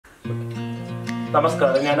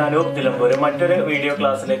നമസ്കാരം, ഞാൻ അനൂപ് തിലമ്പൂര്. മറ്റൊരു വീഡിയോ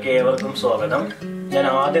ക്ലാസ്സിലേക്ക് ഏവർക്കും സ്വാഗതം. ഞാൻ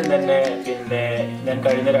ആദ്യം തന്നെ ഞാൻ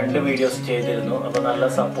കഴിഞ്ഞ 2 വീഡിയോസ് ചെയ്തിരുന്നു. അപ്പൊ നല്ല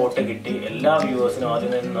സപ്പോർട്ട് കിട്ടി. എല്ലാ വ്യൂവേഴ്സിനും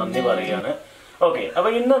ആദ്യം തന്നെ നന്ദി പറയുകയാണ്. ഓക്കെ, അപ്പൊ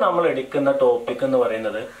ഇന്ന് നമ്മൾ എടുക്കുന്ന ടോപ്പിക് എന്ന്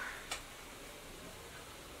പറയുന്നത്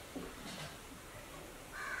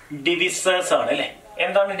ഡിവിസേഴ്സ് ആണ് അല്ലെ.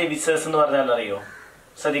 എന്താണ് ഡിവിസേഴ്സ് എന്ന് പറഞ്ഞാൽ അറിയോ?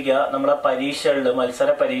 ശ്രദ്ധിക്കുക, നമ്മുടെ പരീക്ഷകളിൽ,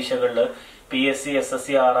 മത്സര പരീക്ഷകളിൽ, PSC, SSC,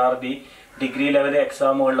 RRB, degree level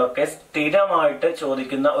എക്സാമുകളിലൊക്കെ സ്ഥിരമായിട്ട്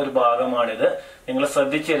ചോദിക്കുന്ന ഒരു ഭാഗമാണിത്. നിങ്ങൾ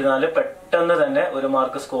ശ്രദ്ധിച്ചിരുന്നാൽ പെട്ടെന്ന് തന്നെ ഒരു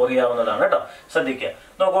മാർക്ക് സ്കോർ ചെയ്യാവുന്നതാണ് കേട്ടോ. ശ്രദ്ധിക്കുക,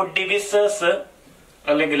 നോക്കൂ, ഡിവിസേഴ്സ്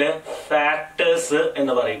അല്ലെങ്കിൽ ഫാക്ടേഴ്സ്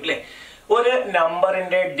എന്ന് പറയും അല്ലെ. ഒരു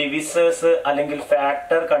നമ്പറിന്റെ ഡിവിസേഴ്സ് അല്ലെങ്കിൽ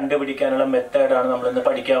ഫാക്ടർ കണ്ടുപിടിക്കാനുള്ള മെത്തേഡാണ് നമ്മൾ ഇന്ന്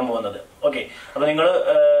പഠിക്കാൻ പോകുന്നത്. ഓക്കെ, അപ്പൊ നിങ്ങൾ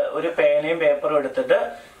ഒരു പേനയും പേപ്പറും എടുത്തിട്ട്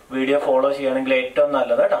വീഡിയോ ഫോളോ ചെയ്യുകയാണെങ്കിൽ ഏറ്റവും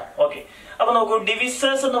നല്ലത് കേട്ടോ. ഓക്കെ, അപ്പൊ നോക്കൂ,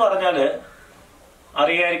 ഡിവിസേഴ്സ് എന്ന് പറഞ്ഞാല്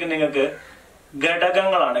അറിയായിരിക്കും നിങ്ങൾക്ക്,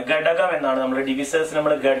 ഘടകങ്ങളാണ്. ഘടകം എന്നാണ് നമ്മൾ ഡിവിസേഴ്സ്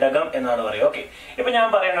നമ്മൾ ഘടകം എന്നാണ് പറയുക. ഓക്കെ, ഇപ്പൊ ഞാൻ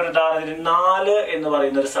പറയുന്ന ഒരു ഉദാഹരണത്തിന് 4 എന്ന്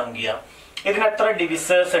പറയുന്ന ഒരു സംഖ്യ, ഇതിന് എത്ര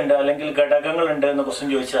ഡിവിസേഴ്സ് ഉണ്ട് അല്ലെങ്കിൽ ഘടകങ്ങൾ ഉണ്ട് എന്ന് ക്വസ്റ്റ്യൻ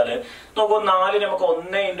ചോദിച്ചാല് നോക്കൂ, 4 നമുക്ക്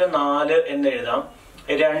 1 × 4 എന്ന് എഴുതാം,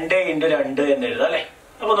 2 × 2 എന്ന് എഴുതാം അല്ലെ.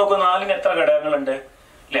 അപ്പൊ നോക്കൂ, 4ന് എത്ര ഘടകങ്ങളുണ്ട്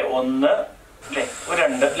അല്ലെ? 1 അല്ലെ,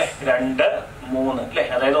 2 അല്ലെ, 2, 3 അല്ലെ.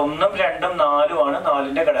 അതായത് 1, 2, 4 ആണ്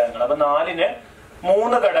 4ന്റെ ഘടകങ്ങൾ. അപ്പൊ 4ന്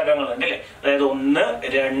 3 ഘടകങ്ങളുണ്ട് അല്ലെ. അതായത് 1,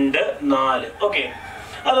 2, 4. ഓക്കെ,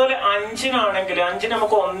 അതുപോലെ 5നാണെങ്കിൽ 5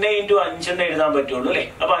 നമുക്ക് 1 × 5 എന്ന് എഴുതാൻ പറ്റുള്ളൂ അല്ലെ.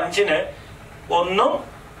 അപ്പൊ 5ന് 1ഉം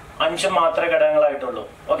 5ഉം മാത്രമേ ഘടകങ്ങളായിട്ടുള്ളൂ.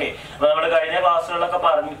 ഓക്കെ, അപ്പൊ നമ്മുടെ കഴിഞ്ഞ ക്ലാസ്സുകളിലൊക്കെ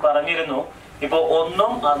പറഞ്ഞിരുന്നു, ഇപ്പൊ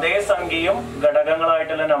 1ഉം അതേ സംഖ്യയും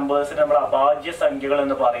ഘടകങ്ങളായിട്ടുള്ള നമ്പേഴ്സിന് നമ്മൾ അഭാജ്യ സംഖ്യകൾ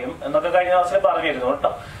എന്ന് പറയും എന്നൊക്കെ കഴിഞ്ഞ ക്ലാസ്സിൽ പറഞ്ഞിരുന്നു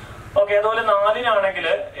കേട്ടോ. ഓക്കെ, അതുപോലെ 4നാണെങ്കിൽ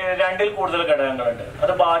 2ൽ കൂടുതൽ ഘടകങ്ങളുണ്ട്,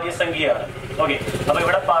 അത് ഭാജ്യസംഖ്യയാണ്. ഓക്കെ, അപ്പൊ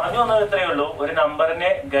ഇവിടെ പറഞ്ഞു വന്നത് ഇത്രയേ ഉള്ളൂ. ഒരു നമ്പറിനെ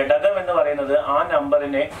ഘടകം എന്ന് പറയുന്നത് ആ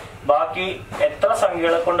നമ്പറിനെ ബാക്കി എത്ര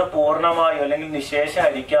സംഖ്യകളെ കൊണ്ട് പൂർണ്ണമായോ അല്ലെങ്കിൽ നിശേഷം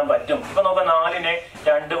ഹരിക്കാൻ പറ്റും. ഇപ്പൊ നമുക്ക് 4നെ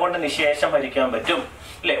 2 കൊണ്ട് നിശേഷം ഹരിക്കാൻ പറ്റും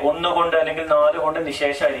അല്ലെ, 1 കൊണ്ട് അല്ലെങ്കിൽ 4 കൊണ്ട്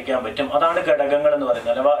നിശേഷം ഹരിക്കാൻ പറ്റും. അതാണ് ഘടകങ്ങൾ എന്ന്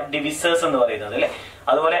പറയുന്നത്, അഥവാ ഡിവിസേഴ്സ് എന്ന് പറയുന്നത് അല്ലെ.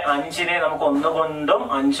 അതുപോലെ 5നെ നമുക്ക് 1 കൊണ്ടും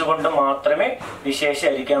 5 കൊണ്ടും മാത്രമേ നിശേഷം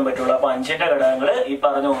ഹരിക്കാൻ പറ്റുള്ളൂ. അപ്പൊ 5ന്റെ ഘടകങ്ങൾ ഈ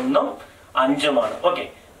പറഞ്ഞ 1ഉം 5ഉമാണ്. ഓക്കെ,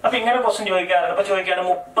 അപ്പൊ ഇങ്ങനെ ക്വസ്റ്റ്യൻ ചോദിക്കാറുണ്ട്. അപ്പൊ ചോദിക്കുകയാണ്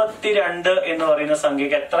 32 എന്ന് പറയുന്ന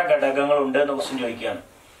സംഖ്യക്ക് എത്ര ഘടകങ്ങൾ ഉണ്ട് എന്ന് ക്വസ്റ്റ്യൻ ചോദിക്കുകയാണ്.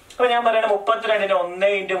 അപ്പൊ ഞാൻ പറയണ 32ന് 1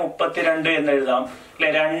 × 32 എന്ന് എഴുതാം അല്ലെ,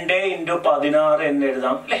 2 × 16 എന്ന്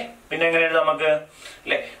എഴുതാം അല്ലെ. പിന്നെ എങ്ങനെ എഴുതാം നമുക്ക്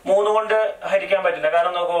അല്ലെ? 3 കൊണ്ട് ഹരിക്കാൻ പറ്റില്ല.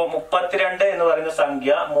 കാരണം നോക്കൂ, 32 എന്ന് പറയുന്ന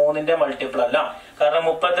സംഖ്യ 3ന്റെ മൾട്ടിപ്പിൾ അല്ല. കാരണം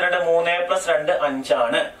 32 3 + 2 5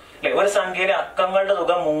 ആണ് അല്ലെ. ഒരു സംഖ്യയിലെ അക്കങ്ങളുടെ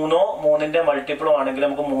തുക 3ഓ 3ന്റെ മൾട്ടിപ്പിളോ ആണെങ്കിൽ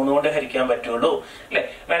നമുക്ക് 3 കൊണ്ട് ഹരിക്കാൻ പറ്റുള്ളൂ അല്ലെ.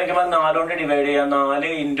 വേണമെങ്കിൽ 4 കൊണ്ട് ഡിവൈഡ് ചെയ്യാം.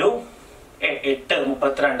 4 × 8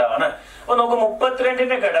 32 ആണ്. അപ്പൊ നമുക്ക്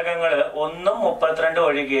 32ന്റെ ഘടകങ്ങൾ 1ഉം 32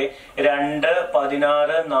 ഒഴികെ 2,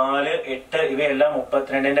 16, 4, 8 ഇവയെല്ലാം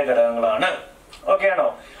 32ന്റെ ഘടകങ്ങളാണ്. ഓക്കെ ആണോ?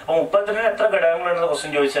 അപ്പൊ 32ന് എത്ര ഘടകങ്ങളുണ്ടെന്ന്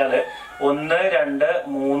ക്വസ്റ്റ്യൻ ചോദിച്ചാല് 1, 2,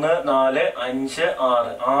 3, 4, 5,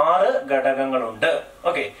 6 ഘടകങ്ങളുണ്ട്.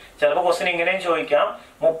 ഓക്കെ, ചിലപ്പോ ക്വസ്റ്റ്യൻ ഇങ്ങനെയും ചോദിക്കാം,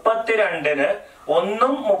 32ന്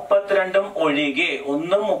 1ഉം 32ഉം ഒഴികെ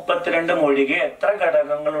 1ഉം 32ഉം ഒഴികെ എത്ര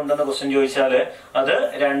ഘടകങ്ങൾ ഉണ്ടെന്ന് ക്വസ്റ്റ്യൻ ചോദിച്ചാല് അത്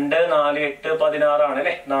 2, 4, 8, 16 ആണ്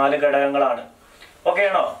അല്ലെ. 4 ഘടകങ്ങളാണ്. ഓക്കെ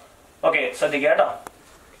ആണോ? ഓക്കെ, ശ്രദ്ധിക്കുക കേട്ടോ.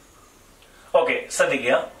 ഓക്കെ,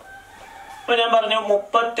 ശ്രദ്ധിക്കുക. ഇപ്പൊ ഞാൻ പറഞ്ഞു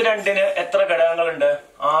 32ന് എത്ര ഘടകങ്ങളുണ്ട്?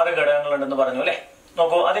 6 ഘടകങ്ങളുണ്ടെന്ന് പറഞ്ഞു അല്ലെ.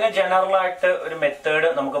 നോക്കൂ, അതിന് ജനറൽ ആയിട്ട് ഒരു മെത്തേഡ്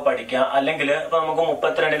നമുക്ക് പഠിക്കാം. അല്ലെങ്കിൽ ഇപ്പൊ നമുക്ക്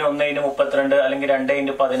 32ന് 1 × 32 അല്ലെങ്കിൽ 2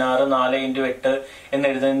 × 16, 4 × 8 എന്ന്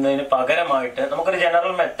എഴുതുന്നതിന് പകരമായിട്ട് നമുക്കൊരു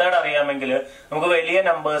ജനറൽ മെത്തേഡ് അറിയാമെങ്കിൽ, നമുക്ക് വലിയ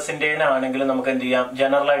നമ്പേഴ്സിന്റെ ആണെങ്കിൽ നമുക്ക് എന്ത് ചെയ്യാം,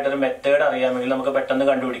 ജനറൽ ആയിട്ട് ഒരു മെത്തേഡ് അറിയാമെങ്കിൽ നമുക്ക് പെട്ടെന്ന്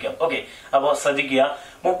കണ്ടുപിടിക്കാം. ഓക്കെ, അപ്പൊ ശ്രദ്ധിക്കുക,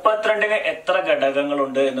 32ന് എത്ര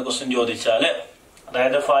ഘടകങ്ങളുണ്ട് എന്ന് ക്വസ്റ്റ്യൻ ചോദിച്ചാല്,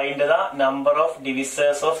 അതായത് find the number of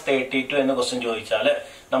ഡിവിസേഴ്സ് of 32 എന്ന് ക്വസ്റ്റ്യൻ ചോദിച്ചാല്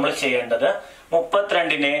നമ്മൾ ചെയ്യേണ്ടത്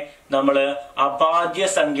 32നെ നമ്മള് അഭാജ്യ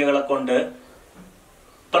സംഖ്യകളെ കൊണ്ട്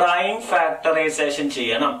പ്രൈം ഫാക്ടറൈസേഷൻ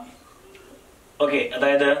ചെയ്യണം. ഓക്കെ,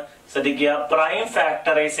 അതായത് ശ്രദ്ധിക്കുക, പ്രൈം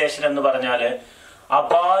ഫാക്ടറൈസേഷൻ എന്ന് പറഞ്ഞാല്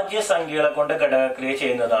അഭാജ്യ സംഖ്യകളെ കൊണ്ട് ഘടകക്രിയ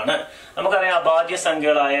ചെയ്യുന്നതാണ്. നമുക്കറിയാം, അഭാജ്യ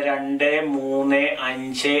സംഖ്യകളായ 2, 3,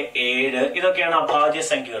 5, 7 ഇതൊക്കെയാണ് അഭാജ്യ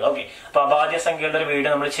സംഖ്യകൾ. ഓക്കെ, അപ്പൊ അഭാജ്യ സംഖ്യകളുടെ ഒരു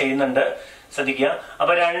വീഡിയോ നമ്മൾ ചെയ്യുന്നുണ്ട്, ശ്രദ്ധിക്കുക.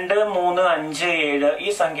 അപ്പൊ 2, 3, 5, 7 ഈ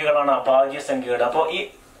സംഖ്യകളാണ് അഭാജ്യ സംഖ്യകൾ. അപ്പൊ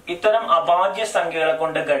ഇത്തരം അഭാജ്യ സംഖ്യകളെ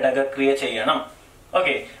കൊണ്ട് ഘടകക്രിയ ചെയ്യണം.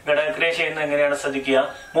 ഓക്കെ, ഘടകക്രിയ ചെയ്യുന്നത് എങ്ങനെയാണ് ശ്രദ്ധിക്കുക.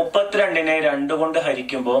 32നെ 2 കൊണ്ട്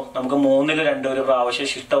ഹരിക്കുമ്പോൾ നമുക്ക് 3ൽ 2 ഒരു പ്രാവശ്യം,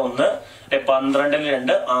 ശിഷ്ട 1, 12ൽ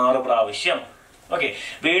 2 6 പ്രാവശ്യം. ഓക്കെ,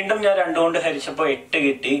 വീണ്ടും ഞാൻ 2 കൊണ്ട് ഹരിച്ചപ്പോ 8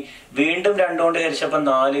 കിട്ടി, വീണ്ടും 2 കൊണ്ട് ഹരിച്ചപ്പോ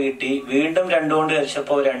 4 കിട്ടി, വീണ്ടും 2 കൊണ്ട്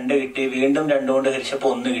ഹരിച്ചപ്പോ 2 കിട്ടി, വീണ്ടും 2 കൊണ്ട് ഹരിച്ചപ്പോ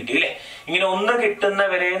 1 കിട്ടി അല്ലെ. ഇങ്ങനെ 1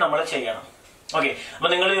 കിട്ടുന്നവരെ നമ്മൾ ചെയ്യണം. ഓക്കെ, അപ്പൊ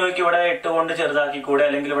നിങ്ങൾ ചോദിക്കും ഇവിടെ 8 കൊണ്ട് ചെറുതാക്കിക്കൂടെ,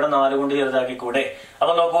 അല്ലെങ്കിൽ ഇവിടെ 4 കൊണ്ട് ചെറുതാക്കിക്കൂടെ.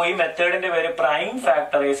 അപ്പൊ നോക്കൂ, ഈ മെത്തേഡിന്റെ പേര് പ്രൈം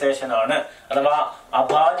ഫാക്ടറൈസേഷൻ ആണ്, അഥവാ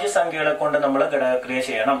അഭാജ്യ സംഖ്യകളെ കൊണ്ട് നമ്മൾ ഘടകക്രിയ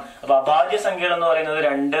ചെയ്യണം. അപ്പൊ അഭാജ്യ സംഖ്യകൾ എന്ന് പറയുന്നത്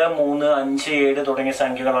 2, 3, 5, 7 തുടങ്ങിയ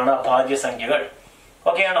സംഖ്യകളാണ് അഭാജ്യ സംഖ്യകൾ.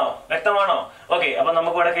 ഓക്കെ ആണോ? വ്യക്തമാണോ? ഓക്കെ, അപ്പൊ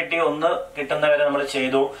നമുക്ക് ഇവിടെ കിട്ടി 1 കിട്ടുന്നവരെ നമ്മൾ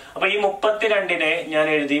ചെയ്തു. അപ്പൊ ഈ 32നെ ഞാൻ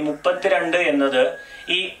എഴുതി. 32 എന്നത്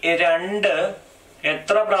ഈ 2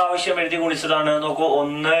 എത്ര പ്രാവശ്യം എഴുതി ഗുണിച്ചതാണ്? നോക്കൂ,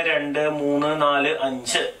 1, 2, 3, 4,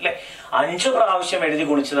 5 അല്ലെ, 5 പ്രാവശ്യം എഴുതി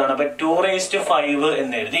ഗുണിച്ചതാണ്. അപ്പൊ 2⁵5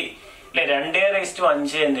 എന്ന് എഴുതി അല്ലെ,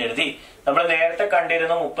 2⁵5 എന്ന് എഴുതി. നമ്മൾ നേരത്തെ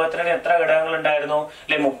കണ്ടിരുന്നു 32 എത്ര ഘടകങ്ങൾ ഉണ്ടായിരുന്നു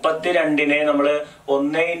അല്ലെ? 32നെ നമ്മള് 1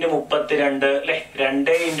 × 32 അല്ലെ,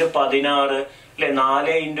 2 × 16 അല്ലെ,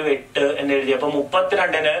 4 × 8 എന്ന് എഴുതി. അപ്പൊ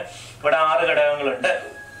 32ന് ഇവിടെ 6 ഘടകങ്ങളുണ്ട്.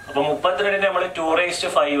 അപ്പൊ 32നെ നമ്മൾ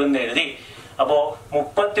 2⁵5 എന്ന് എഴുതി. അപ്പോ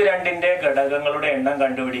 32ന്റെ ഘടകങ്ങളുടെ എണ്ണം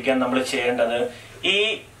കണ്ടുപിടിക്കാൻ നമ്മൾ ചെയ്യേണ്ടത് ഈ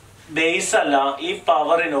ബേസ് അല്ല, ഈ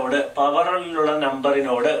പവറിലുള്ള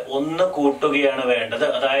നമ്പറിനോട് 1 കൂട്ടുകയാണ് വേണ്ടത്.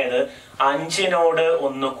 അതായത് 5നോട്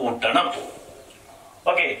 1 കൂട്ടണം.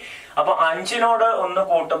 ഓക്കെ, അപ്പൊ 5നോട് 1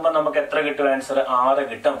 കൂട്ടുമ്പോ നമുക്ക് എത്ര കിട്ടും? ആൻസർ 6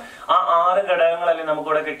 കിട്ടും. ആ 6 ഘടകങ്ങളല്ലേ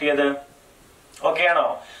നമുക്കിവിടെ കിട്ടിയത്. ഓക്കെ ആണോ?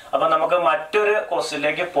 അപ്പൊ നമുക്ക് മറ്റൊരു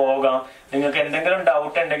ക്വസ്റ്റ്യനിലേക്ക് പോകാം. നിങ്ങൾക്ക് എന്തെങ്കിലും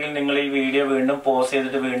ഡൗട്ട് ഉണ്ടെങ്കിൽ നിങ്ങൾ ഈ വീഡിയോ വീണ്ടും പോസ്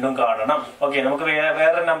ചെയ്തിട്ട് വീണ്ടും കാണണം. ഓക്കെ, നമുക്ക്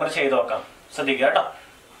വേറൊരു നമ്പർ ചെയ്ത് നോക്കാം. ശ്രദ്ധിക്കുക കേട്ടോ,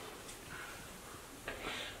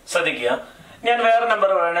 ശ്രദ്ധിക്കുക. ഞാൻ വേറെ നമ്പർ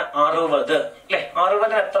പറയുന്നത് 60 അല്ലെ.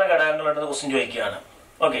 60ന് എത്ര ഘടകങ്ങളുണ്ടെന്ന് ക്വസ്റ്റ്യൻ ചോദിക്കുകയാണ്.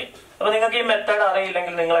 ഓക്കെ, അപ്പൊ നിങ്ങൾക്ക് ഈ മെത്തേഡ്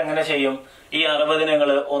അറിയില്ലെങ്കിൽ നിങ്ങൾ എങ്ങനെ ചെയ്യും? ഈ 60 നിങ്ങൾ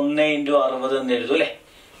 1 × 60 എന്ന് എഴുതും അല്ലെ,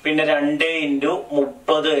 പിന്നെ 2 ×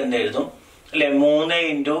 30 എന്ന് എഴുതും അല്ലെ, 3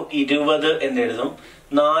 × 20 എന്ന് എഴുതും,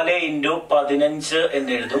 4 × 15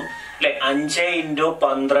 എന്ന് എഴുതും അല്ലെ, 5 ×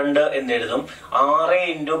 12 എന്ന് എഴുതും,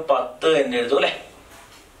 6 × 10 എന്ന് എഴുതും അല്ലെ.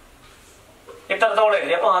 ഇത്രത്തോളം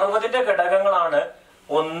എഴുതി. അപ്പൊ 60ന്റെ ഘടകങ്ങളാണ്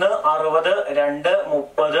 1 60, 2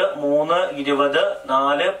 30, 3 20,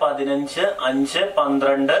 4 15, 5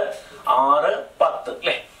 12, 6 10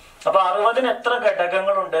 അല്ലെ. അപ്പൊ 60ന് എത്ര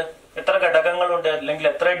ഘടകങ്ങളുണ്ട്? അല്ലെങ്കിൽ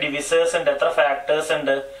എത്ര ഡിവിസേഴ്സ് ഉണ്ട്, എത്ര ഫാക്ടേഴ്സ്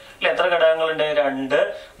ഉണ്ട് അല്ലെ? എത്ര ഘടകങ്ങളുണ്ട്? 2,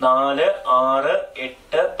 4, 6,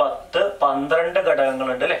 8, 10, 12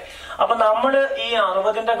 ഘടകങ്ങളുണ്ട് അല്ലെ. അപ്പൊ നമ്മള് ഈ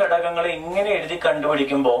 60ന്റെ ഘടകങ്ങൾ ഇങ്ങനെ എഴുതി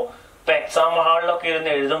കണ്ടുപിടിക്കുമ്പോ, ഇപ്പൊ എക്സാം ഹാളിലൊക്കെ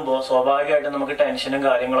ഇരുന്ന് എഴുതുമ്പോ സ്വാഭാവികമായിട്ടും നമുക്ക് ടെൻഷനും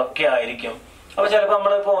കാര്യങ്ങളൊക്കെ ആയിരിക്കും. അപ്പൊ ചിലപ്പോ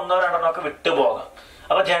നമ്മളിപ്പോ 1, 2 ഒക്കെ വിട്ടുപോകാം.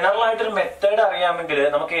 അപ്പൊ ജനറൽ ആയിട്ടൊരു മെത്തേഡ് അറിയാമെങ്കിൽ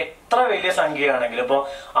നമുക്ക് എത്ര വലിയ സംഖ്യയാണെങ്കിലും, ഇപ്പൊ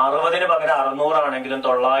 60ന് പകരം 600 ആണെങ്കിലും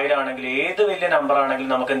 900 ആണെങ്കിലും ഏത് വലിയ നമ്പർ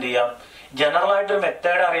ആണെങ്കിലും നമുക്ക് എന്ത് ചെയ്യാം? ജനറൽ ആയിട്ടൊരു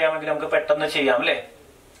മെത്തേഡ് അറിയാമെങ്കിൽ നമുക്ക് പെട്ടെന്ന് ചെയ്യാം അല്ലെ.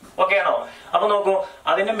 ഓക്കെ ആണോ? അപ്പൊ നോക്കൂ,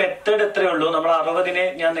 അതിന്റെ മെത്തേഡ് ഇത്രയേ ഉള്ളൂ. നമ്മൾ 60നെ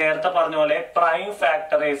ഞാൻ നേരത്തെ പറഞ്ഞ പോലെ പ്രൈം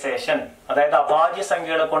ഫാക്ടറൈസേഷൻ, അതായത് അഭാജ്യ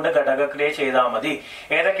സംഖ്യകളെ കൊണ്ട് ഘടകക്രിയ ചെയ്താൽ മതി.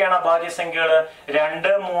 ഏതൊക്കെയാണ് അഭാജ്യ സംഖ്യകള്?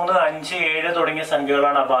 2, 3, 5, 7 തുടങ്ങിയ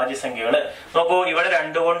സംഖ്യകളാണ് അഭാജ്യ സംഖ്യകള്. നോക്കൂ, ഇവിടെ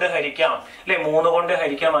 2 കൊണ്ട് ഹരിക്കാം അല്ലെ, 3 കൊണ്ട്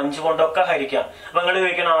ഹരിക്കാം, 5 കൊണ്ടൊക്കെ ഹരിക്കാം. അപ്പൊ നിങ്ങൾ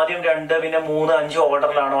ചോദിക്കണം ആദ്യം 2 പിന്നെ 3, 5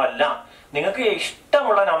 ഓർഡറിലാണോ? അല്ല, നിങ്ങൾക്ക്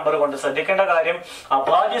ഇഷ്ടമുള്ള നമ്പർ കൊണ്ട്. ശ്രദ്ധിക്കേണ്ട കാര്യം,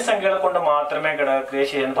 അഭാജ്യ സംഖ്യകളെ കൊണ്ട് മാത്രമേ ഘടകക്രിയ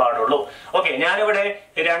ചെയ്യാൻ പാടുള്ളൂ. ഓക്കെ, ഞാനിവിടെ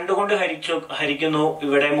 2 കൊണ്ട് ഹരിക്കുന്നു,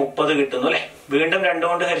 ഇവിടെ 30 കിട്ടുന്നു അല്ലെ. വീണ്ടും 2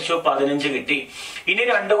 കൊണ്ട് ഹരിച്ചു, 15 കിട്ടി. ഇനി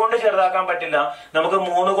 2 കൊണ്ട് ചെറുതാക്കാൻ പറ്റില്ല, നമുക്ക്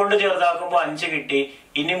 3 കൊണ്ട് ചെറുതാക്കുമ്പോൾ 5 കിട്ടി.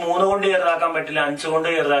 ഇനി 3 കൊണ്ട് ചെറുതാക്കാൻ പറ്റില്ല, 5 കൊണ്ട്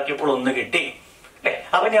ചെറുതാക്കിയപ്പോൾ 1 കിട്ടി അല്ലെ.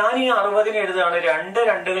 അപ്പൊ ഞാൻ ഈ 60ന് എഴുതുകയാണ്, 2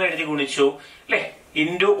 2കൾ എഴുതി ഗുണിച്ചു അല്ലെ,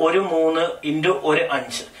 × 1 3 × 1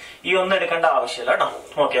 5. ഈ 1 എടുക്കേണ്ട ആവശ്യമില്ല കേട്ടോ.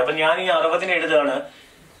 ഓക്കെ, അപ്പൊ ഞാൻ ഈ 60ന് എഴുതുകയാണ്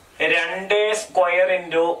 2² ×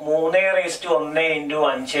 3⁻1 ×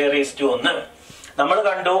 5⁻1. നമ്മൾ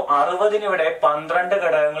കണ്ടു 60ന് ഇവിടെ 12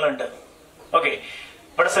 ഘടകങ്ങളുണ്ട്. ഓക്കെ,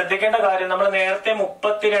 ഇവിടെ ശ്രദ്ധിക്കേണ്ട കാര്യം, നമ്മൾ നേരത്തെ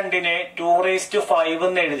 32നെ 2⁵5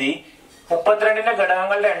 എന്ന് എഴുതി. 32ന്റെ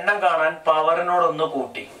ഘടകങ്ങളുടെ എണ്ണം കാണാൻ പവറിനോട് 1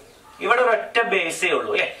 കൂട്ടി. ഇവിടെ ഒരൊറ്റ ബേസേ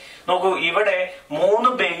ഉള്ളൂ അല്ലെ. നോക്കൂ, ഇവിടെ 3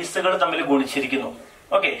 ബേസുകൾ തമ്മിൽ ഗുണിച്ചിരിക്കുന്നു.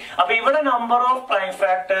 ഓക്കെ, അപ്പൊ ഇവിടെ നമ്പർ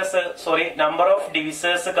ഓഫ്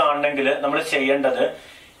ഡിവിസേഴ്സ് കാണണമെങ്കിൽ നമ്മൾ ചെയ്യേണ്ടത്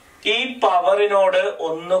ഈ പവറിനോട്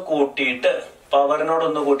 1 കൂട്ടിയിട്ട്, അതായത് 2നോട്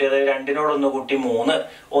 1 കൂട്ടി 3,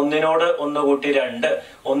 1നോട് 1 കൂട്ടി 2,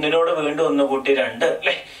 1നോട് വീണ്ടും 1 കൂട്ടി 2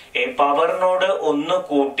 അല്ലെ. പവറിനോട് 1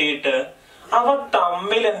 കൂട്ടിയിട്ട് അവ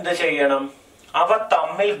തമ്മിൽ എന്ത് ചെയ്യണം? അവ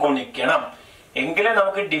തമ്മിൽ ഗുണിക്കണം. എങ്കിലേ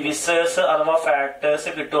നമുക്ക് ഡിവിസേഴ്സ് അഥവാ ഫാക്ടേഴ്സ്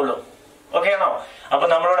കിട്ടുള്ളൂ. ഓക്കെ ആണോ? അപ്പൊ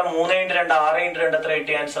നമ്മളിവിടെ 3 × 2 6 × 2 എത്ര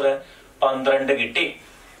കിട്ടി? ആൻസർ 12 കിട്ടി.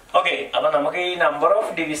 ഓക്കെ, അപ്പൊ നമുക്ക് ഈ നമ്പർ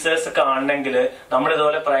ഓഫ് ഡിവിസേഴ്സ് കാണണമെങ്കിൽ നമ്മൾ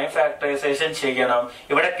ഇതുപോലെ പ്രൈം ഫാക്ടറൈസേഷൻ ചെയ്യണം.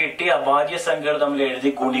 ഇവിടെ കിട്ടിയ അഭാജ്യ സംഖ്യകൾ തമ്മിൽ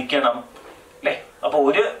എഴുതി ഗുണിക്കണം അല്ലെ. അപ്പൊ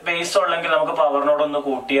ഒരു ബേസ് ഉള്ളെങ്കിൽ നമുക്ക് പവറിനോട് 1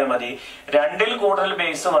 കൂട്ടിയാൽ മതി. 2ൽ കൂടുതൽ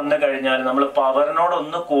ബേസ് വന്നു കഴിഞ്ഞാൽ നമ്മൾ പവറിനോട്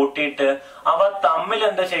 1 കൂട്ടിയിട്ട് അവ തമ്മിൽ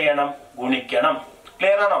എന്ത് ചെയ്യണം? ഗുണിക്കണം.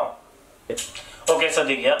 ക്ലിയർ ആണോ? ഓക്കെ,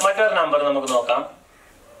 ശ്രദ്ധിക്കുക. മറ്റൊരു നമ്പർ നമുക്ക് നോക്കാം.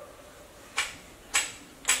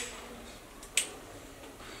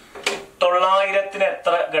 900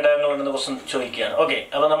 എത്ര ഘടകങ്ങളുണ്ടെന്ന് ക്വസ്റ്റ്യൻ ചോദിക്കുകയാണ്. ഓക്കെ,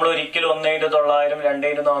 അപ്പൊ നമ്മൾ ഒരിക്കലും 1/900,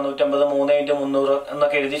 2/450, 3/300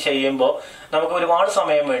 എന്നൊക്കെ എഴുതി ചെയ്യുമ്പോൾ നമുക്ക് ഒരുപാട്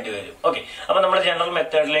സമയം വേണ്ടി വരും. ഓക്കെ, അപ്പൊ നമ്മൾ ജനറൽ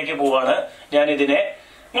മെത്തേഡിലേക്ക് പോവാണ്. ഞാൻ ഇതിനെ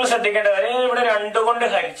നിങ്ങൾ ശ്രദ്ധിക്കേണ്ട കാര്യം, ഇവിടെ 2 കൊണ്ട്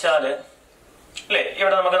ഹരിച്ചാല് അല്ലെ,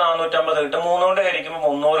 ഇവിടെ നമുക്ക് 450 കിട്ടും. 3 കൊണ്ട് ഹരിക്കുമ്പോൾ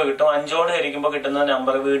 300 കിട്ടും. 5 കൊണ്ട് ഹരിക്കുമ്പോൾ കിട്ടുന്ന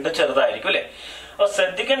നമ്പർ വീണ്ടും ചെറുതായിരിക്കും അല്ലെ. അപ്പൊ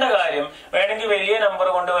ശ്രദ്ധിക്കേണ്ട കാര്യം, വേണമെങ്കിൽ വലിയ നമ്പർ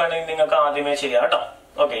കൊണ്ട് വേണമെങ്കിൽ നിങ്ങൾക്ക് ആദ്യമേ ചെയ്യാം കേട്ടോ.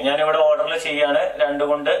 ഓക്കെ, ഞാനിവിടെ ഓർഡറിൽ ചെയ്യാണ്. 2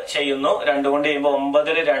 കൊണ്ട് ചെയ്യുന്നു. 2 കൊണ്ട് ചെയ്യുമ്പോൾ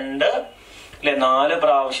 9ൽ 2 അല്ലെ 4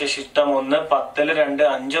 പ്രാവശ്യം ശിഷ്ടം 1, 10ൽ 2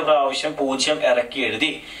 5 പ്രാവശ്യം 0 ഇറക്കി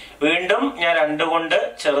എഴുതി. വീണ്ടും ഞാൻ 2 കൊണ്ട്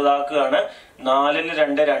ചെറുതാക്കുകയാണ്. 4ൽ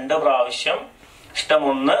 2 2 പ്രാവശ്യം ശിഷ്ടം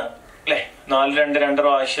 1 അല്ലെ, 4 2 2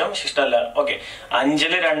 പ്രാവശ്യം ശിഷ്ടമല്ല. ഓക്കെ,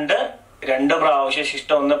 5ൽ 2 2 പ്രാവശ്യം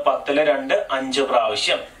ശിഷ്ടം 1, 10ൽ 2 5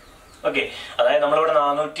 പ്രാവശ്യം. ഓക്കെ, അതായത് നമ്മളിവിടെ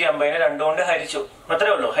 450നെ 2 കൊണ്ട് ഹരിച്ചു. അത്രേ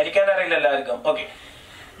ഉള്ളൂ, ഹരിക്കാൻ അറിയില്ല എല്ലാവർക്കും. ഓക്കെ,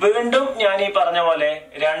 വീണ്ടും ഞാൻ ഈ പറഞ്ഞ പോലെ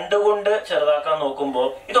 2 കൊണ്ട് ചെറുതാക്കാൻ നോക്കുമ്പോൾ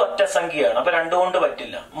ഇത് ഒറ്റ സംഖ്യയാണ്. അപ്പൊ 2 കൊണ്ട്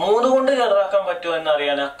പറ്റില്ല. 3 കൊണ്ട് ചെറുതാക്കാൻ പറ്റുമോ എന്ന്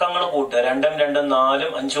അറിയാൻ അക്കങ്ങൾ കൂട്ടുക. 2 2 4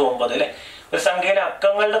 5 9 അല്ലെ. ഒരു സംഖ്യയിലെ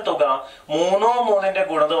അക്കങ്ങളുടെ തുക 3 3ന്റെ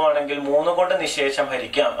ഗുണിതമാണെങ്കിൽ 3 കൊണ്ട് നിശേഷം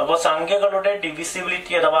ഹരിക്കാം. അപ്പൊ സംഖ്യകളുടെ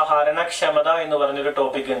ഡിവിസിബിലിറ്റി അഥവാ ഹരണക്ഷമത എന്ന് പറഞ്ഞൊരു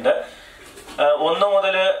ടോപ്പിക് ഉണ്ട്. 1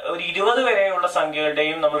 മുതൽ ഒരു 20 വരെയുള്ള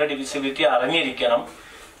സംഖ്യകളുടെയും നമ്മുടെ ഡിവിസിബിലിറ്റി അറിഞ്ഞിരിക്കണം.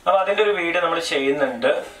 അപ്പൊ അതിന്റെ ഒരു വീഡിയോ നമ്മൾ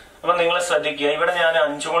ചെയ്യുന്നുണ്ട്. അപ്പൊ നിങ്ങൾ ശ്രദ്ധിക്കുക, ഇവിടെ ഞാൻ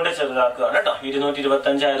 5 കൊണ്ട് ചെറുതാക്കുകയാണ് കേട്ടോ.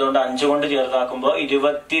 225 ആയതുകൊണ്ട് 5 കൊണ്ട് ചെറുതാക്കുമ്പോൾ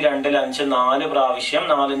 22ൽ 5 4 പ്രാവശ്യം,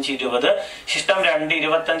 4 5 20, ശിഷ്ടം 2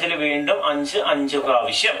 25ൽ വീണ്ടും 5 5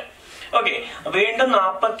 പ്രാവശ്യം. ഓക്കെ, വീണ്ടും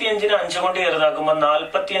 45ന് 5 കൊണ്ട് ചെറുതാക്കുമ്പോൾ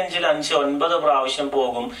 45ൽ 5 9 പ്രാവശ്യം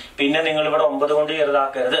പോകും. പിന്നെ നിങ്ങൾ ഇവിടെ 9 കൊണ്ട്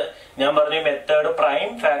ചെറുതാക്കരുത്. ഞാൻ പറഞ്ഞു മെത്തേഡ് പ്രൈം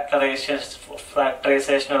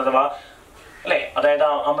ഫാക്ടറൈസേഷൻ അഥവാ അല്ലെ, അതായത്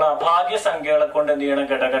നമ്മൾ അഭാഗ്യ സംഖ്യകളെ കൊണ്ട് എന്ത് ചെയ്യണം,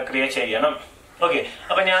 ഘടകക്രിയ ചെയ്യണം. ഓക്കെ,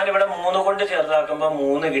 അപ്പൊ ഞാനിവിടെ 3 കൊണ്ട് ചെറുതാക്കുമ്പോൾ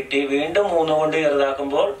 3 കിട്ടി. വീണ്ടും 3 കൊണ്ട്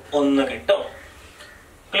ചെറുതാക്കുമ്പോൾ 1 കിട്ടും.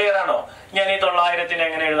 ക്ലിയർ ആണോ? ഞാൻ ഈ 900നെ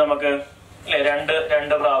എങ്ങനെ എഴുതാം നമുക്ക് അല്ലെ,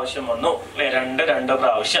 2 പ്രാവശ്യം വന്നു അല്ലെ, 2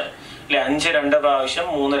 പ്രാവശ്യം അല്ലെ, 5 2 പ്രാവശ്യം,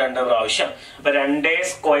 3 2 പ്രാവശ്യം. അപ്പൊ 2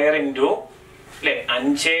 സ്ക്വയർ ഇൻറ്റു അല്ലെ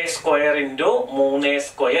 5 സ്ക്വയർ ഇൻറ്റു 3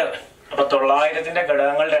 സ്ക്വയർ. അപ്പൊ 900ന്റെ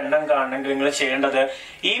ഘടകങ്ങൾ 2 കാണണമെങ്കിൽ നിങ്ങൾ ചെയ്യേണ്ടത്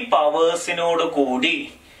ഈ പവേഴ്സിനോട് കൂടി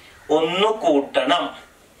 1 കൂട്ടണം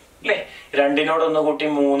അല്ലെ. 2നോട് 1 കൂട്ടി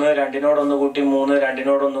 3, 2നോട് 1 കൂട്ടി 3,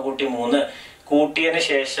 2നോട് 1 കൂട്ടി 3 കൂട്ടിയതിന്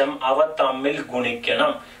ശേഷം അവ തമ്മിൽ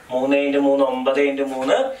ഗുണിക്കണം. 3 × 3 9 ×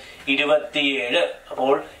 3 27.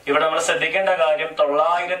 അപ്പോൾ ഇവിടെ നമ്മൾ ശ്രദ്ധിക്കേണ്ട കാര്യം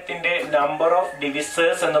 900ന്റെ നമ്പർ ഓഫ്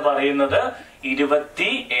ഡിവിസേഴ്സ് എന്ന് പറയുന്നത്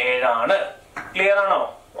 27 ആണ്. ക്ലിയർ ആണോ?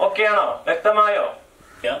 ഓക്കെ ആണോ? വ്യക്തമായോ?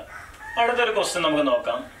 അടുത്തൊരു ക്വസ്റ്റ്യൻ നമുക്ക്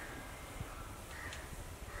നോക്കാം.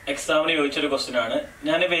 എക്സാമിന് ചോദിച്ചൊരു ക്വസ്റ്റ്യൻ ആണ്.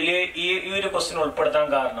 ഞാൻ വലിയ ഈ ഒരു ക്വസ്റ്റ്യൻ ഉൾപ്പെടുത്താൻ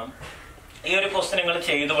കാരണം, ഈ ഒരു ക്വസ്റ്റ്യൻ നിങ്ങൾ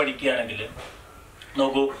ചെയ്തു പഠിക്കുകയാണെങ്കിൽ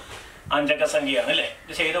നോക്കൂ, 5 അക്ക സംഖ്യയാണ് അല്ലെ.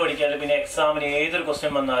 ഇത് ചെയ്തു പഠിക്കാതെ പിന്നെ എക്സാമിന് ഏതൊരു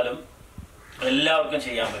ക്വസ്റ്റ്യൻ വന്നാലും എല്ലാവർക്കും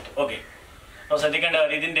ചെയ്യാൻ പറ്റും. ഓക്കെ, അപ്പൊ ശ്രദ്ധിക്കേണ്ട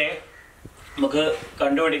കാര്യം, ഇതിന്റെ നമുക്ക്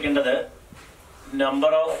കണ്ടുപിടിക്കേണ്ടത്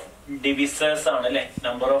നമ്പർ ഓഫ് ഡിവിസേഴ്സ് ആണ് അല്ലെ.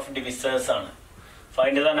 നമ്പർ ഓഫ് ഡിവിസേഴ്സ് ആണ്.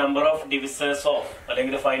 Find the number of ഡിവിസേഴ്സ് of,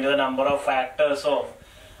 അല്ലെങ്കിൽ find the number of factors of,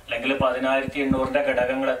 അല്ലെങ്കിൽ 10800ന്റെ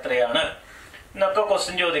ഘടകങ്ങൾ എത്രയാണ് എന്നൊക്കെ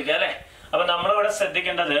ക്വസ്റ്റ്യൻ ചോദിക്കുക അല്ലെ. അപ്പൊ നമ്മളിവിടെ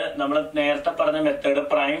ശ്രദ്ധിക്കേണ്ടത്, നമ്മൾ നേരത്തെ പറഞ്ഞ മെത്തേഡ്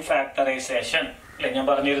പ്രൈം ഫാക്ടറൈസേഷൻ അല്ലെ. ഞാൻ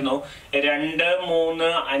പറഞ്ഞിരുന്നു 2 3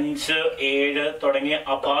 5 7 തുടങ്ങിയ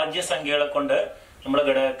അഭാജ്യ സംഖ്യകളെ കൊണ്ട് നമ്മൾ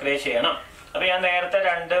ഘടകക്രിയ ചെയ്യണം. അപ്പൊ ഞാൻ നേരത്തെ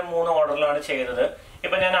 2 3 ഓർഡറിലാണ് ചെയ്തത്.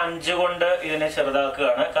 ഇപ്പൊ ഞാൻ 5 കൊണ്ട് ഇതിനെ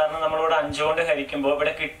ചെറുതാക്കുകയാണ്. കാരണം നമ്മളിവിടെ 5 കൊണ്ട് ഹരിക്കുമ്പോൾ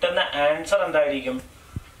ഇവിടെ കിട്ടുന്ന ആൻസർ എന്തായിരിക്കും?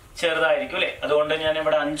 ചെറുതായിരിക്കും അല്ലെ. അതുകൊണ്ട് ഞാൻ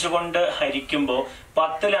ഇവിടെ 5 കൊണ്ട് ഹരിക്കുമ്പോൾ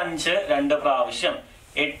 10ൽ 5 2 പ്രാവശ്യം,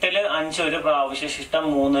 8ൽ 5 1 പ്രാവശ്യം, ശിഷ്ടം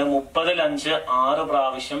 3, 30ൽ 5 6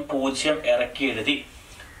 പ്രാവശ്യം 0 ഇറക്കി എഴുതി.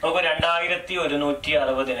 നമുക്ക്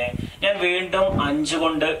 2160നെ ഞാൻ വീണ്ടും 5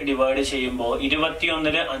 കൊണ്ട് ഡിവൈഡ് ചെയ്യുമ്പോൾ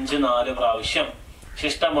 21ൽ 5 4 പ്രാവശ്യം,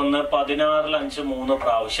 ശിഷ്ടം 1, 16ൽ 5 3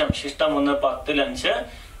 പ്രാവശ്യം, ശിഷ്ടം 1, 10ൽ 5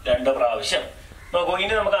 2 പ്രാവശ്യം. നോക്കൂ,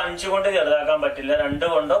 ഇനി നമുക്ക് 5 കൊണ്ട് ചെറുതാക്കാൻ പറ്റില്ല. 2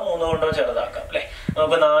 കൊണ്ടോ 3 കൊണ്ടോ ചെറുതാക്കാം അല്ലെ.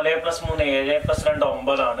 നമുക്ക് 4 + 3 7 + 2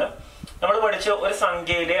 9 ആണ്. നമ്മൾ പഠിച്ച ഒരു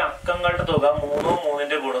സംഖ്യയിലെ അക്കങ്ങളുടെ തുക 3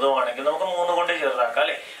 3ന്റെ ഗുണിതമാണെങ്കിൽ നമുക്ക് 3 കൊണ്ട് ചെറുതാക്കാം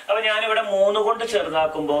അല്ലെ. അപ്പൊ ഞാനിവിടെ 3 കൊണ്ട്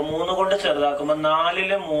ചെറുതാക്കുമ്പോൾ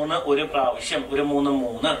 4ൽ 3 1 പ്രാവശ്യം, ഒരു 3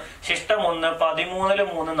 3, ശിഷ്ടം 1, 13ൽ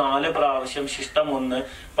 3 4 പ്രാവശ്യം, ശിഷ്ടം 1,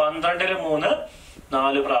 12ൽ 3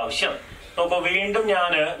 4 പ്രാവശ്യം. നോക്കൂ, വീണ്ടും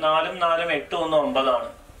ഞാൻ 4 4 8 1 9 ആണ്.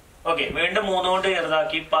 ഓക്കെ, വീണ്ടും 3 കൊണ്ട്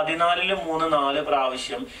ചെറുതാക്കി 14ൽ 3 4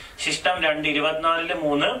 പ്രാവശ്യം, ശിഷ്ടം 2, 24ൽ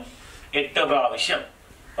 3 8 പ്രാവശ്യം.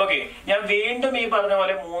 ഓക്കെ, ഞാൻ വീണ്ടും ഈ പറഞ്ഞ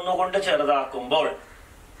പോലെ 3 കൊണ്ട് ചെറുതാക്കുമ്പോൾ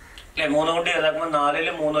അല്ലെ, 3 കൊണ്ട് ചെറുതാക്കുമ്പോൾ 4ൽ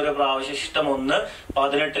 3 1 പ്രാവശ്യം, ശിഷ്ടം 1,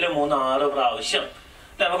 18ൽ 3 6 പ്രാവശ്യം.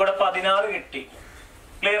 നമുക്കിവിടെ 16 കിട്ടി.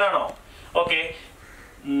 ക്ലിയർ ആണോ? ഓക്കെ,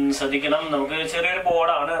 ശ്രദ്ധിക്കണം, നമുക്ക് ചെറിയൊരു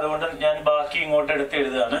ബോർഡാണ്, അതുകൊണ്ട് ഞാൻ ബാക്കി ഇങ്ങോട്ട് എടുത്ത്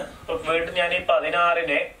എഴുതുകയാണ്. അപ്പൊ വീണ്ടും ഞാൻ ഈ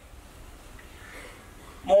 16നെ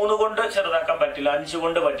 3 കൊണ്ട് ചെറുതാക്കാൻ പറ്റില്ല, 5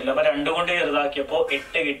 കൊണ്ട് പറ്റില്ല. അപ്പൊ 2 കൊണ്ട് ചെറുതാക്കിയപ്പോ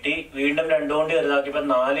 8 കിട്ടി, വീണ്ടും 2 കൊണ്ട് ചെറുതാക്കിയപ്പോ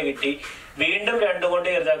 4 കിട്ടി, വീണ്ടും 2 കൊണ്ട്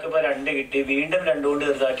ചെറുതാക്കിയപ്പോ 2 കിട്ടി, വീണ്ടും 2 കൊണ്ട്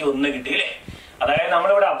ചെറുതാക്കി 1 കിട്ടി അല്ലെ. അതായത്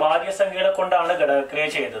നമ്മളിവിടെ അഭാജ്യ സംഖ്യകളെ കൊണ്ടാണ് ഘടകക്രിയ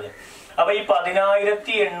ചെയ്തത്. അപ്പൊ ഈ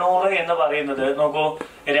 10800 എന്ന് പറയുന്നത് നോക്കൂ,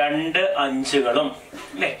 2 5കളും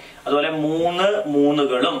അല്ലെ, അതുപോലെ 3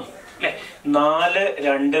 3കളും അല്ലെ, 4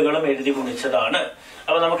 2കളും എഴുതി ഗുണിച്ചതാണ്.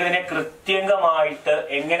 അപ്പൊ നമുക്കിതിനെ കൃത്യംഗമായിട്ട്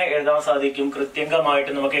എങ്ങനെ എഴുതാൻ സാധിക്കും?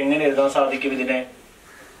 കൃത്യംഗമായിട്ട് നമുക്ക് എങ്ങനെ എഴുതാൻ സാധിക്കും ഇതിനെ?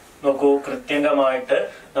 നോക്കൂ, കൃത്യംഗമായിട്ട്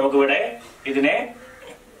നമുക്കിവിടെ ഇതിനെ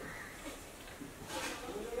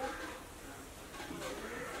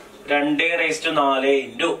 2⁴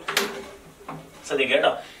 ഇൻറ്റു,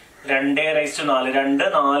 ശ്രദ്ധിക്കേട്ടോ, 2⁴, 2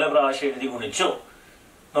 4 പ്രാവശ്യം എഴുതി ഗുണിച്ചു.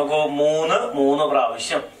 നോക്കൂ, 3 3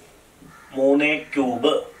 പ്രാവശ്യം, 3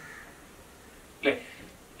 ക്യൂബ് അല്ലെ,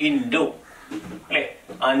 ഇൻറ്റു അല്ലെ,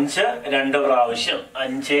 5 2 പ്രാവശ്യം,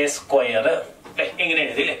 5 സ്ക്വയർ അല്ലെ, ഇങ്ങനെ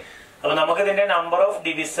എഴുതി അല്ലെ. അപ്പൊ നമുക്ക് ഇതിന്റെ നമ്പർ ഓഫ്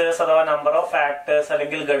ഡിവിസേഴ്സ് അഥവാ നമ്പർ ഓഫ് ഫാക്ടേഴ്സ്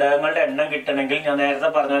അല്ലെങ്കിൽ ഘടകങ്ങളുടെ എണ്ണം കിട്ടണമെങ്കിൽ ഞാൻ നേരത്തെ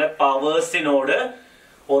പറഞ്ഞ പോലെ പവേഴ്സിനോട്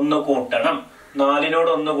 1 കൂട്ടണം. 4നോട്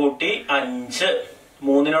 1 കൂട്ടി 5,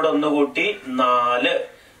 3നോട് 1 കൂട്ടി 4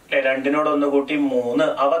 അല്ലെ, 2നോട് 1 കൂട്ടി 3.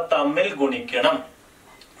 അവ തമ്മിൽ ഗുണിക്കണം.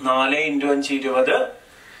 4 × 5 20,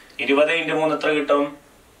 20 × 3 എത്ര കിട്ടും?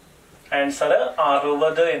 ആൻസർ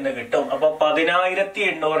 60 എന്ന് കിട്ടും. അപ്പൊ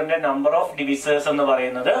 10800ന്റെ നമ്പർ ഓഫ് ഡിവിസേഴ്സ് എന്ന്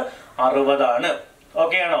പറയുന്നത് 60 ആണ്.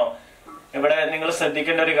 ഓക്കെ ആണോ? ഇവിടെ നിങ്ങൾ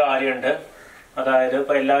ശ്രദ്ധിക്കേണ്ട ഒരു കാര്യമുണ്ട്. അതായത്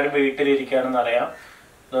ഇപ്പൊ എല്ലാവരും വീട്ടിലിരിക്കുകയാണെന്ന് അറിയാം.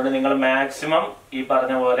 അതുകൊണ്ട് നിങ്ങൾ മാക്സിമം ഈ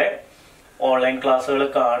പറഞ്ഞ പോലെ ഓൺലൈൻ ക്ലാസ്സുകൾ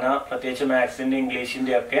കാണുക. പ്രത്യേകിച്ച് മാത്സിന്റെ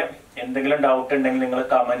ഇംഗ്ലീഷിന്റെ ഒക്കെ എന്തെങ്കിലും ഡൗട്ട് ഉണ്ടെങ്കിൽ നിങ്ങൾ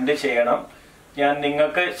കമന്റ് ചെയ്യണം. ഞാൻ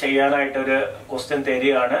നിങ്ങൾക്ക് ചെയ്യാനായിട്ടൊരു ക്വസ്റ്റ്യൻ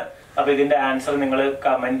തരികയാണ്. അപ്പൊ ഇതിന്റെ ആൻസർ നിങ്ങൾ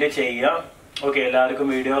കമന്റ് ചെയ്യുക. ഓക്കെ, എല്ലാവർക്കും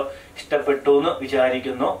വീഡിയോ ഇഷ്ടപ്പെട്ടു എന്ന്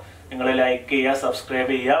വിചാരിക്കുന്നു. നിങ്ങൾ ലൈക്ക് ചെയ്യുക,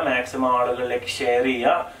 സബ്സ്ക്രൈബ് ചെയ്യുക, മാക്സിമം ആളുകളിലേക്ക് ഷെയർ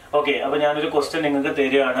ചെയ്യുക. ഓക്കെ, അപ്പൊ ഞാനൊരു ക്വസ്റ്റ്യൻ നിങ്ങൾക്ക്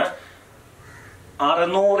തരികയാണ്.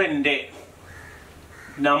 600ന്റെ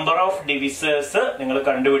നമ്പർ ഓഫ് ഡിവിസേഴ്സ് നിങ്ങൾ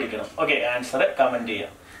കണ്ടുപിടിക്കണം. ഓക്കെ, ആൻസർ കമന്റ്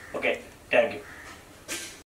ചെയ്യാം. Okay, thank you.